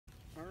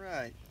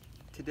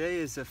Today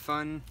is a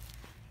fun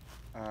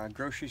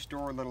grocery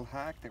store little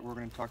hack that we're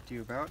going to talk to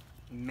you about.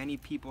 Many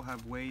people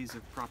have ways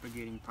of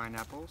propagating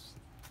pineapples,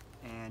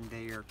 and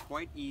they are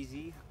quite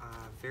easy,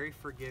 very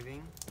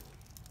forgiving,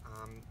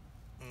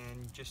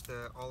 and just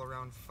an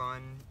all-around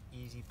fun,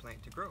 easy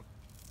plant to grow.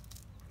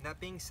 That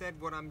being said,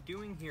 what I'm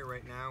doing here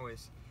right now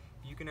is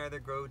you can either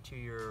go to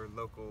your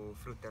local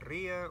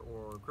fruteria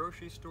or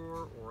grocery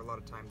store, or a lot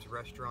of times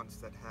restaurants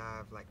that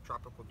have like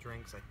tropical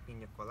drinks like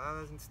piña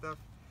coladas and stuff.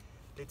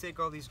 They take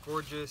all these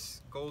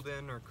gorgeous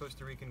golden or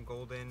Costa Rican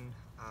golden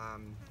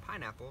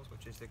pineapples,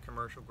 which is the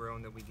commercial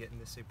grown that we get in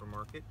the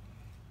supermarket,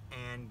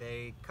 and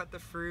they cut the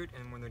fruit,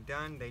 and when they're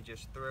done they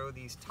just throw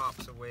these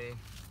tops away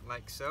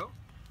like so.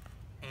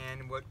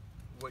 And what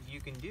you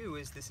can do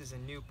is, this is a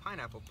new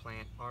pineapple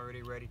plant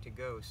already ready to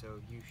go, so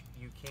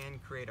you can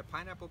create a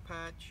pineapple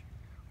patch,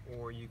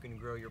 or you can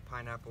grow your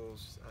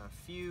pineapples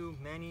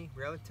many,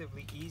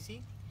 relatively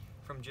easy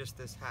from just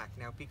this hack.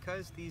 Now,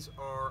 because these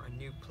are a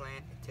new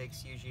plant, it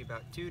takes usually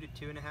about 2 to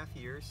 2.5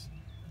 years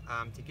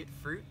to get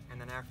fruit, and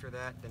then after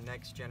that the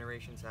next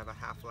generations have a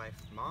half-life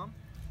mom,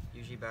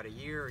 usually about a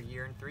year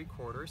and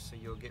 3/4, so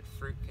you'll get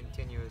fruit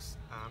continuous.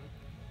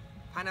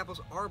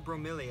 Pineapples are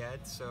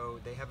bromeliads, so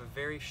they have a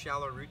very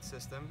shallow root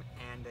system,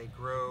 and they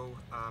grow,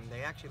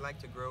 they actually like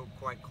to grow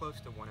quite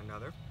close to one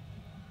another.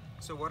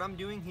 So what I'm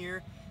doing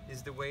here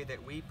is the way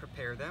that we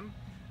prepare them.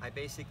 I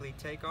basically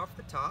take off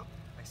the top,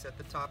 I set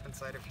the top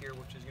inside of here,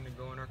 which is going to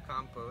go in our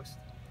compost,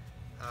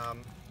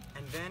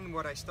 and then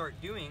what I start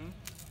doing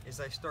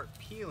is I start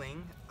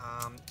peeling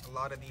a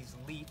lot of these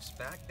leaves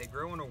back. They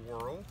grow in a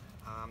whorl,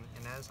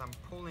 and as I'm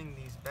pulling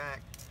these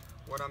back,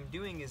 what I'm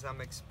doing is I'm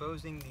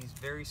exposing these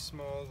very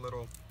small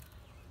little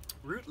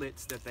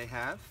rootlets that they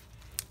have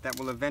that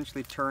will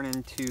eventually turn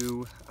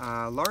into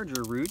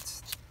larger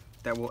roots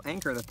that will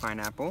anchor the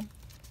pineapple.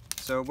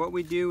 So what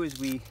we do is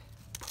we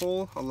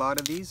pull a lot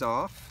of these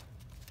off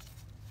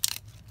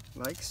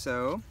like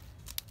so.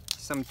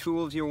 Some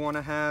tools you'll want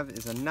to have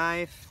is a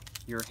knife,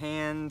 your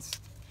hands,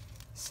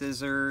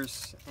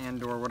 scissors,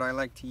 and or what I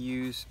like to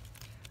use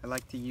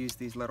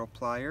these little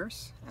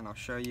pliers, and I'll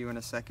show you in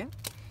a second.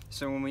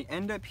 So when we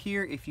end up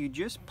here, if you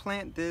just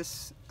plant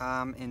this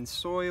in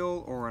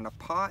soil or in a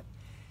pot,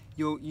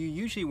 you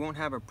usually won't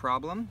have a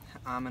problem,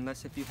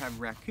 unless if you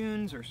have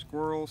raccoons or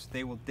squirrels.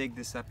 They will dig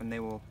this up and they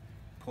will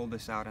pull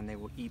this out and they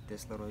will eat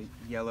this little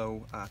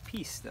yellow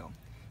piece still.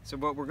 So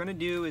what we're going to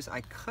do is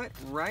I cut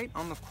right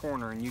on the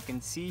corner, and you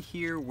can see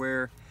here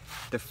where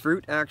the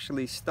fruit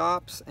actually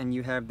stops and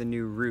you have the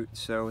new root.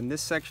 So in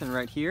this section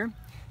right here,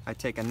 I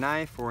take a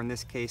knife, or in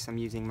this case I'm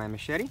using my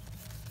machete.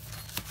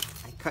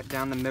 Cut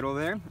down the middle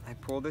there, I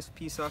pull this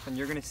piece off, and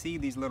you're going to see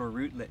these little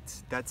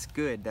rootlets. That's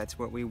good, that's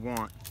what we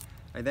want.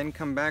 I then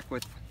come back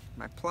with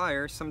my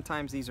pliers.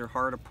 Sometimes these are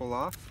hard to pull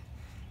off,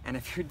 and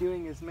if you're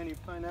doing as many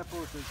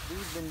pineapples as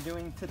we've been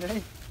doing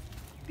today,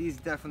 these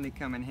definitely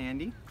come in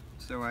handy.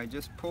 So I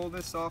just pull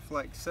this off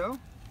like so.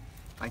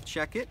 I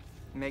check it,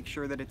 make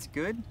sure that it's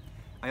good.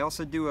 I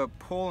also do a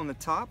pull on the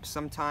top.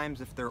 Sometimes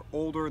if they're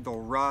older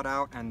they'll rot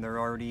out and they're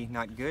already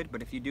not good,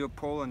 but if you do a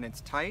pull and it's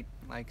tight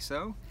like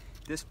so,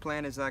 this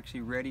plant is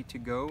actually ready to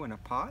go in a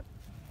pot.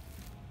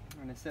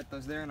 I'm going to set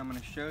those there, and I'm going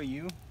to show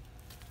you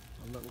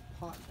a little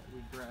pot that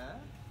we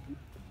grabbed.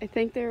 I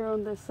think they're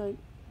on this side.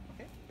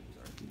 Okay,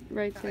 sorry.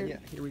 Right there. Yeah,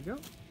 here we go.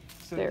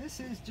 So there. This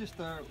is just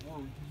we're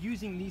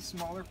using these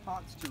smaller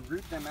pots to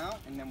root them out,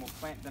 and then we'll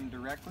plant them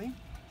directly.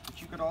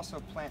 But you could also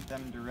plant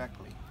them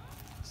directly.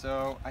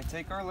 So I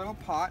take our little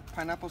pot.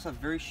 Pineapples have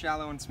very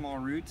shallow and small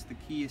roots. The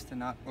key is to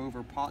not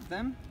over pot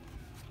them.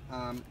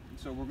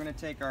 So we're going to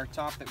take our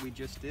top that we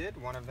just did,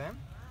 one of them.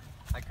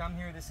 I come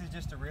here, this is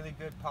just a really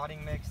good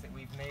potting mix that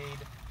we've made.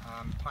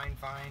 Pine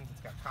fines,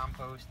 it's got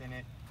compost in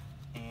it,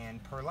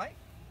 and perlite.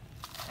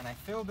 And I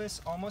fill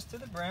this almost to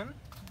the brim.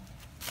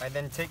 I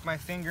then take my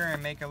finger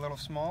and make a little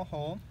small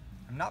hole.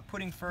 I'm not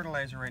putting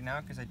fertilizer right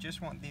now because I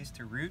just want these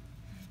to root.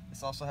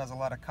 This also has a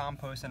lot of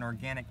compost and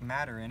organic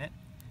matter in it.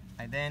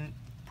 I then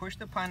push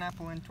the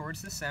pineapple in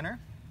towards the center.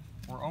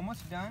 We're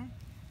almost done.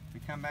 We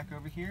come back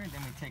over here, and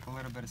then we take a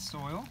little bit of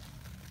soil.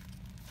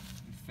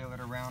 We fill it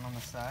around on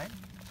the side.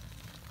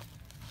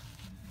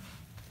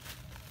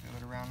 Fill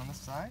it around on the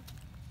side.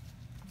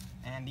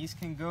 And these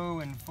can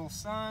go in full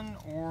sun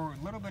or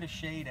a little bit of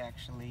shade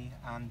actually,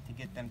 to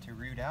get them to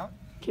root out.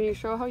 Can you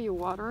show how you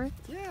water it?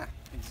 Yeah,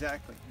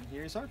 exactly. And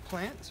here's our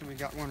plant. So we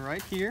got one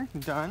right here,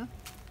 done,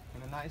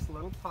 in a nice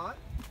little pot.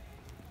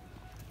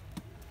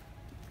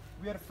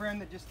 We had a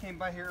friend that just came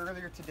by here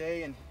earlier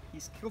today, and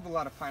he's killed a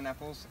lot of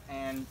pineapples,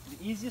 and the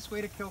easiest way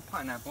to kill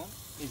pineapple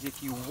is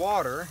if you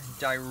water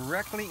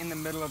directly in the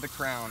middle of the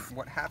crown.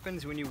 What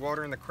happens when you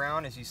water in the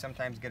crown is you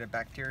sometimes get a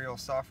bacterial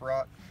soft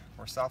rot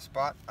or soft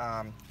rot,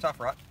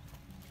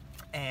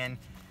 and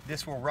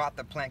this will rot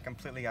the plant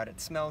completely out. It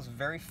smells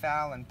very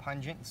foul and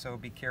pungent, so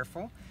be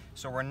careful.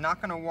 So we're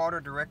not going to water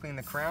directly in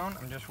the crown.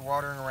 I'm just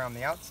watering around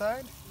the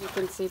outside. You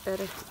can see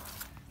better.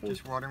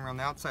 Just watering around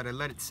the outside. I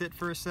let it sit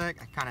for a sec.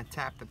 I kind of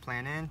tap the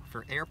plant in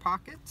for air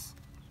pockets.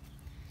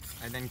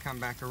 I then come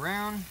back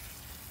around.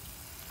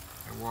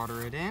 I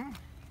water it in.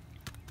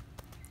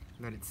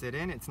 let it sit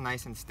in. It's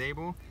nice and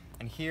stable.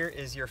 And here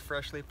is your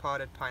freshly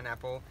potted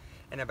pineapple.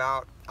 In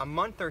about a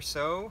month or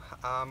so,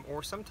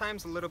 or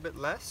sometimes a little bit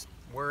less.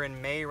 We're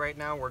in May right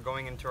now. We're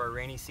going into our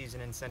rainy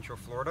season in Central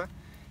Florida.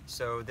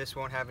 So this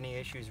won't have any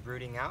issues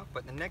rooting out.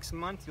 But the next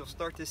month, you'll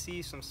start to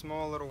see some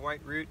small little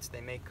white roots.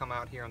 They may come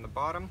out here on the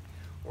bottom,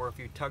 or if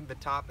you tug the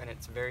top and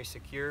it's very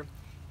secure,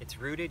 it's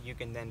rooted, you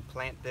can then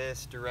plant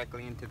this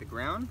directly into the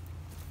ground.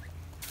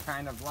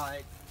 Kind of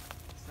like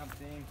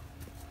something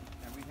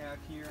that we have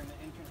here in the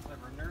entrance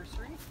of our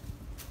nursery.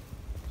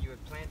 You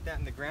would plant that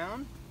in the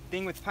ground.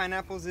 Thing with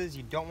pineapples is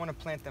you don't want to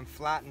plant them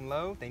flat and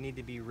low. They need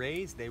to be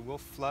raised. They will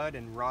flood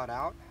and rot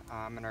out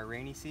in our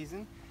rainy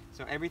season.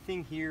 So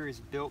everything here is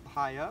built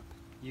high up.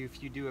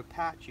 If you do a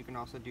patch, you can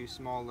also do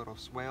small little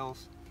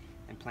swales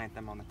and plant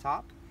them on the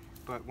top.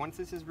 But once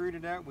this is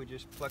rooted out, we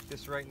just pluck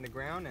this right in the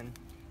ground, and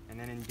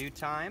then in due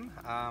time,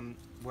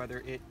 whether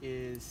it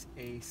is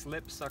a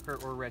slip, sucker,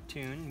 or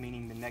ratoon,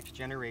 meaning the next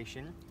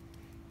generation,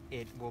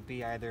 it will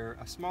be either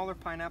a smaller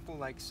pineapple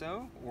like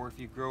so, or if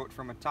you grow it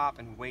from a top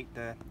and wait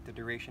the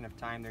duration of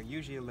time, they're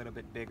usually a little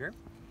bit bigger.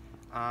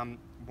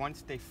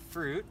 Once they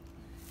fruit,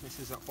 this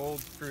is an old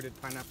fruited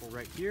pineapple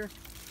right here.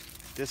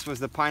 This was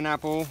the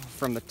pineapple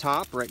from the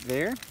top right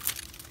there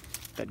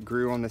that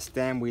grew on the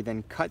stem. We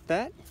then cut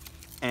that,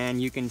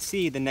 and you can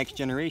see the next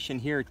generation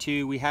here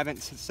too. We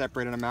haven't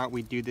separated them out.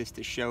 We do this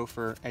to show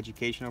for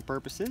educational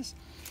purposes.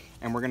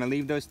 And we're gonna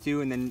leave those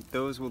two, and then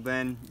those will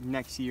then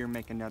next year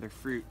make another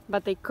fruit.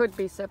 But they could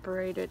be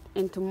separated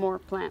into more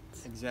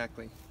plants.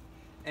 Exactly.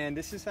 And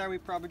this is how we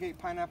propagate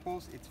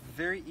pineapples. It's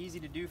very easy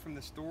to do from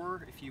the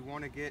store. If you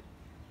want to get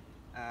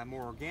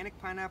more organic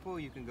pineapple,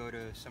 you can go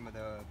to some of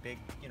the big,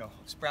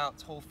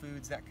 Sprouts, Whole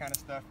Foods, that kind of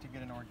stuff to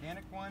get an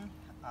organic one.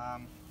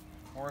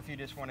 Or if you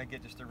just want to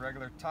get just a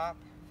regular top,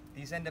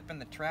 these end up in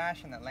the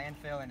trash in the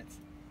landfill, and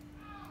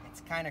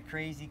it's kind of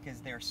crazy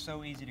because they're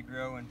so easy to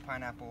grow, and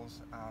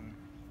pineapples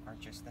are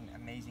just an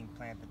amazing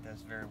plant that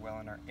does very well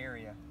in our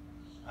area.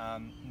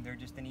 They're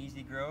just an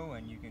easy grow,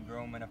 and you can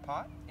grow them in a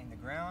pot, in the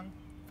ground,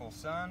 full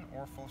sun,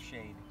 or full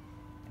shade.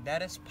 And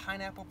that is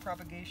pineapple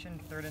propagation,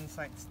 Third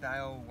Insight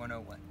Style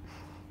 101.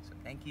 So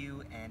thank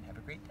you, and have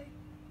a great day.